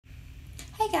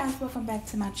Guys, welcome back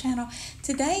to my channel.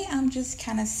 Today I'm just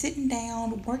kind of sitting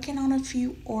down working on a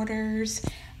few orders.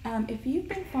 If you've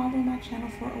been following my channel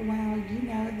for a while, you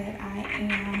know that I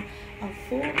am a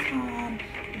full-time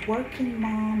working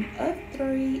mom of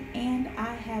three, and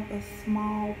I have a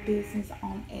small business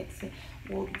on Etsy.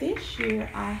 Well, this year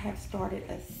I have started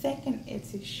a second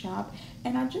Etsy shop,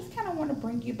 and I just kind of want to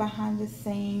bring you behind the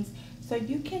scenes so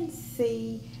you can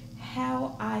see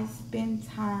how I spend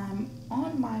time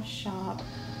on my shop,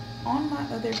 on my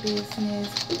other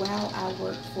business while I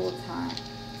work full time.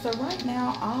 So right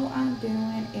now all I'm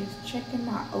doing is checking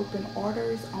my open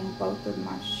orders on both of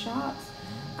my shops.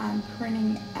 I'm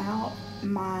printing out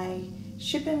my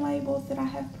shipping labels that I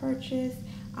have purchased.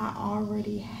 I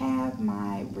already have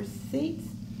my receipts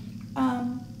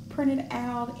printed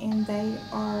out, and they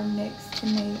are next to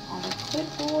me on a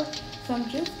clipboard. So I'm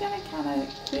just going to kind of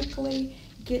quickly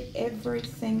get every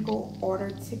single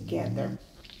order together.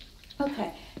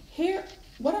 Okay, here,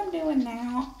 what I'm doing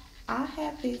now, I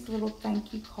have these little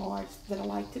thank you cards that I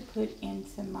like to put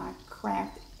into my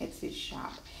craft Etsy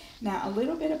shop. Now, a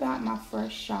little bit about my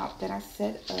first shop that I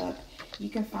set up. You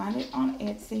can find it on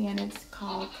Etsy, and it's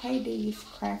called KD's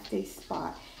Crafty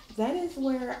Spot. That is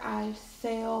where I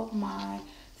sell my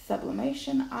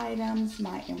sublimation items,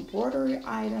 my embroidery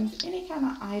items, any kind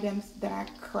of items that I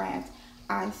craft,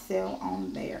 I sell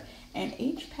on there. And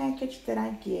each package that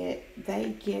I get, they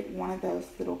get one of those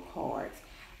little cards.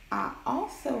 I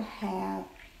also have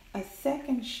a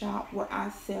second shop where I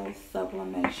sell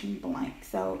sublimation blanks.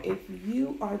 So if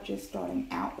you are just starting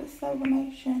out with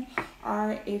sublimation,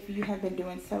 or if you have been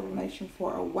doing sublimation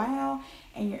for a while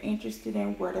and you're interested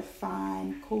in where to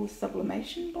find cool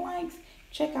sublimation blanks,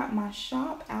 check out my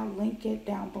shop. I'll link it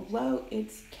down below.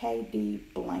 It's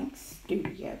KD Blank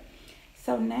Studio.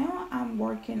 So now I'm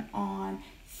working on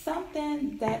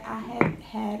something that I have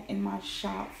had in my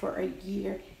shop for a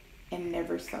year and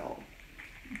never sold.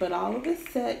 But all of a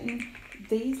sudden,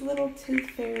 these little tooth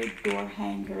fairy door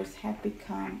hangers have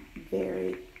become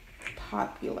very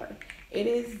popular. It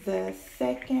is the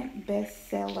second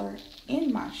bestseller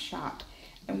in my shop.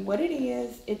 And what it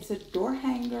is, it's a door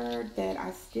hanger that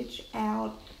I stitch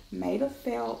out, made of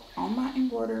felt on my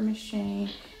embroidery machine,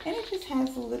 and it just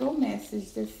has a little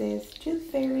message that says,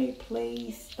 "Tooth Fairy,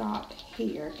 please stop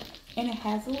here." And it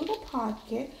has a little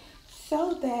pocket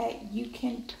so that you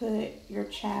can put your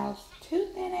child's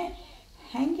tooth in it,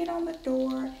 hang it on the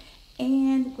door,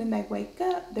 and when they wake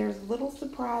up, there's a little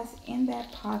surprise in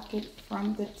that pocket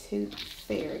from the Tooth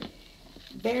Fairy.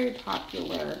 Very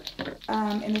popular.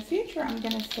 In the future, I'm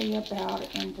going to say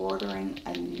about embroidering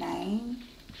a name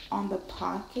on the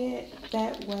pocket.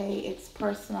 That way it's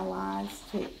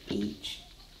personalized to each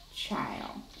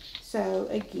child. So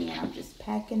again, I'm just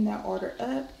packing the order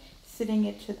up, setting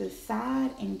it to the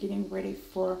side, and getting ready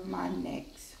for my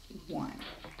next one.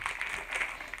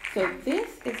 So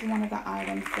this is one of the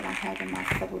items that I have in my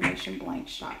sublimation blank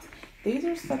shops. These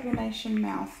are sublimation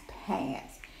mouse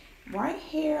pads. Right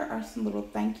here are some little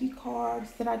thank you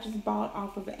cards that I just bought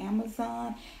off of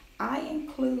Amazon. I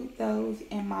include those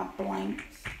in my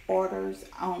blanks orders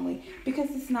only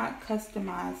because it's not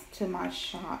customized to my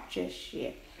shop just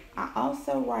yet. I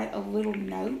also write a little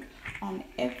note on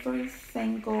every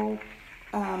single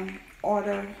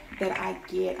order that I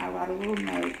get. I write a little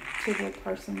note to the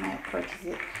person that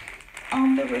purchases it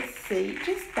on the receipt,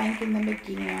 just thanking them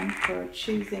again for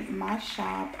choosing my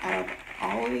shop out of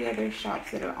all the other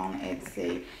shops that are on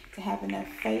Etsy, to have enough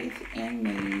faith in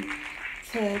me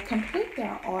to complete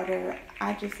their order.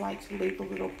 I just like to leave a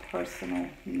little personal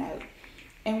note.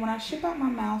 And when I ship out my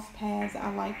mouse pads, I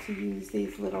like to use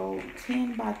these little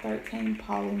 10 by 13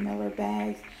 Polly Miller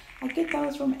bags. I get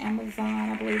those from Amazon.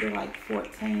 I believe they're like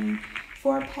 14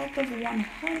 for a pack of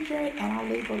 100, and I'll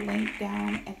leave a link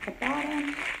down at the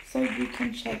bottom so you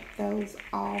can check those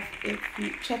off if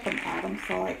you check them out. I'm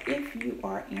sorry, if you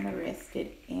are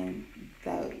interested in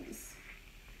those.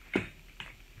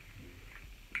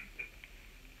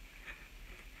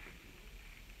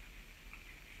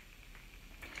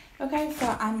 Okay,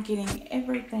 so I'm getting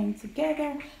everything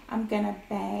together. I'm gonna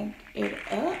bag it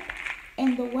up.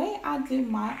 And the way I do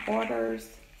my orders,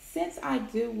 since I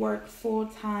do work full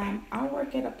time, I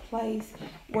work at a place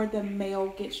where the mail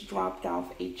gets dropped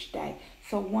off each day.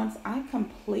 So once I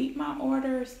complete my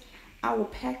orders, I will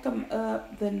pack them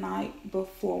up the night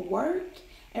before work.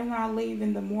 And when I leave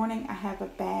in the morning, I have a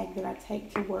bag that I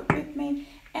take to work with me,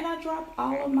 and I drop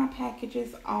all of my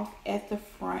packages off at the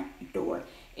front door.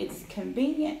 It's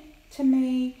convenient to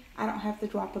me. I don't have to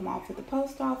drop them off at the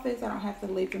post office. I don't have to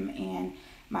leave them in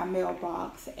my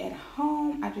mailbox at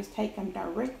home. I just take them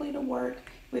directly to work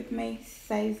with me.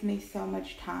 Saves me so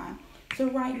much time. So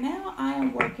right now I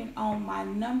am working on my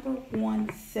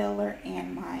 #1 seller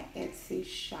in my Etsy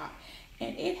shop,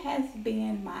 and it has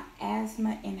been my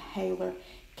asthma inhaler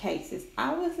cases.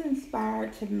 I was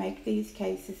inspired to make these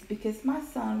cases because my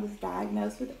son was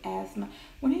diagnosed with asthma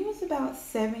when he was about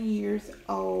 7 years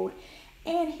old,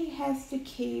 and he has to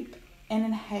keep an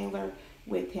inhaler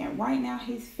with him. Right now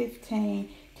he's 15,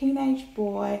 teenage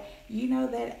boy. You know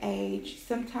that age.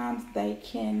 Sometimes they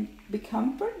can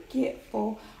become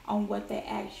forgetful on what they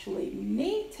actually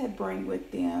need to bring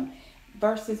with them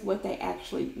versus what they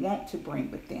actually want to bring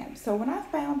with them. So when I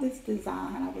found this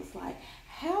design, I was like,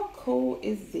 how cool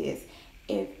is this?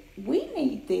 If we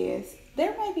need this,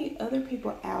 there may be other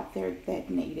people out there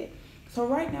that need it. So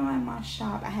right now in my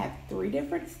shop, I have 3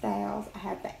 different styles. I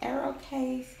have the arrow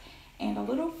case and a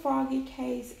little froggy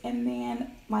case, and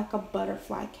then like a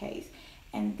butterfly case.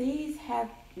 And these have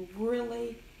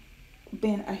really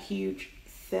been a huge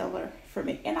seller for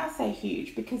me. And I say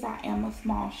huge because I am a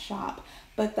small shop,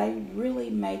 but they really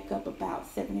make up about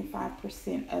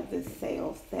 75% of the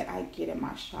sales that I get in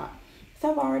my shop.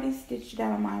 So I've already stitched it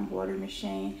out on my embroidery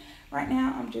machine. Right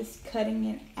now I'm just cutting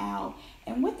it out.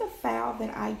 And with the file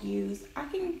that I use, I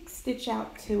can stitch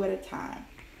out 2 at a time.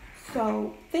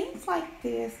 So things like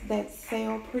this that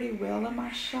sell pretty well in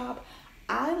my shop,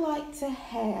 I like to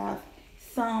have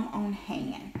some on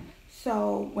hand.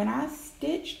 So when I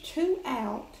stitch 2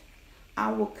 out,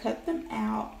 I will cut them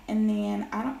out, and then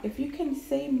if you can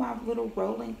see my little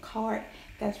rolling cart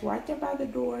that's right there by the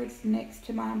door, it's next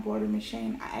to my embroidery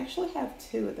machine. I actually have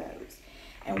 2 of those.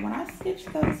 And when I stitch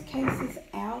those cases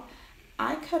out,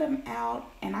 I cut them out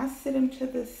and I sit them to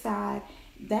the side.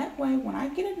 That way, when I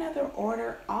get another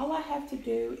order, all I have to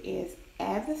do is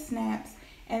add the snaps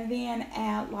and then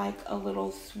add like a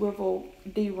little swivel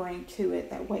D-ring to it.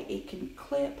 That way it can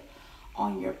clip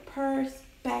on your purse,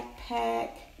 backpack,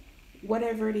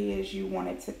 whatever it is you want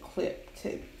it to clip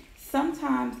to.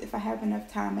 Sometimes if I have enough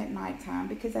time at nighttime,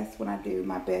 because that's when I do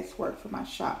my best work for my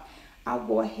shop, I'll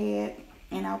go ahead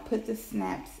and I'll put the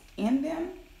snaps in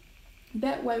them.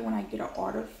 That way when I get an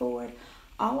order for it,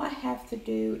 all I have to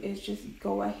do is just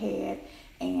go ahead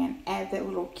and add that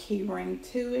little key ring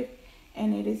to it,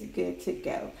 and it is good to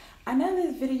go. I know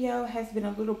this video has been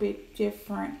a little bit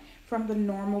different from the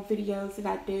normal videos that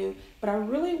I do, but I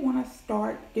really want to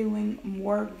start doing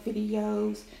more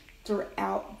videos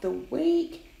throughout the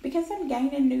week because I'm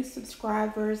gaining new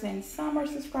subscribers, and some are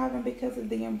subscribing because of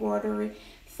the embroidery,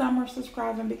 some are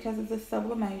subscribing because of the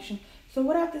sublimation. So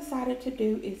what I've decided to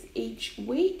do is each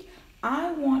week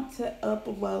I want to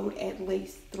upload at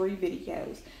least 3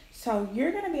 videos. So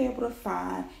you're going to be able to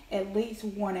find at least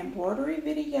 1 embroidery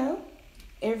video.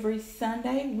 Every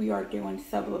Sunday we are doing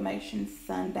Sublimation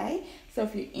Sunday. So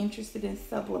if you're interested in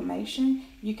sublimation,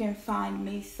 you can find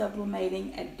me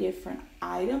sublimating a different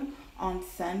item on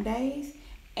Sundays.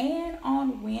 And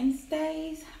on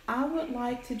Wednesdays, I would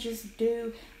like to just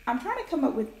I'm trying to come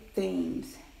up with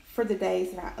themes for the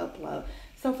days that I upload.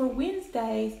 So for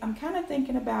Wednesdays, I'm kind of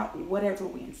thinking about whatever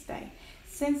Wednesday.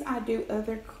 Since I do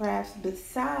other crafts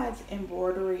besides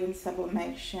embroidery and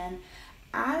sublimation,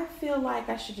 I feel like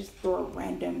I should just throw a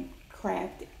random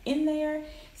craft in there.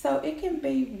 So it can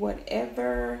be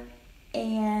whatever,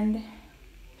 and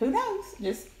who knows,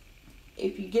 just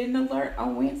if you get an alert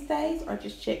on Wednesdays, or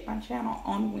just check my channel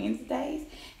on Wednesdays,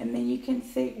 and then you can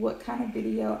see what kind of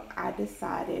video I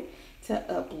decided to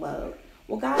upload.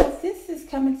 Well guys, this is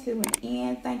coming to an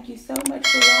end. Thank you so much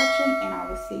for watching, and I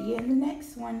will see you in the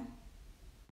next one.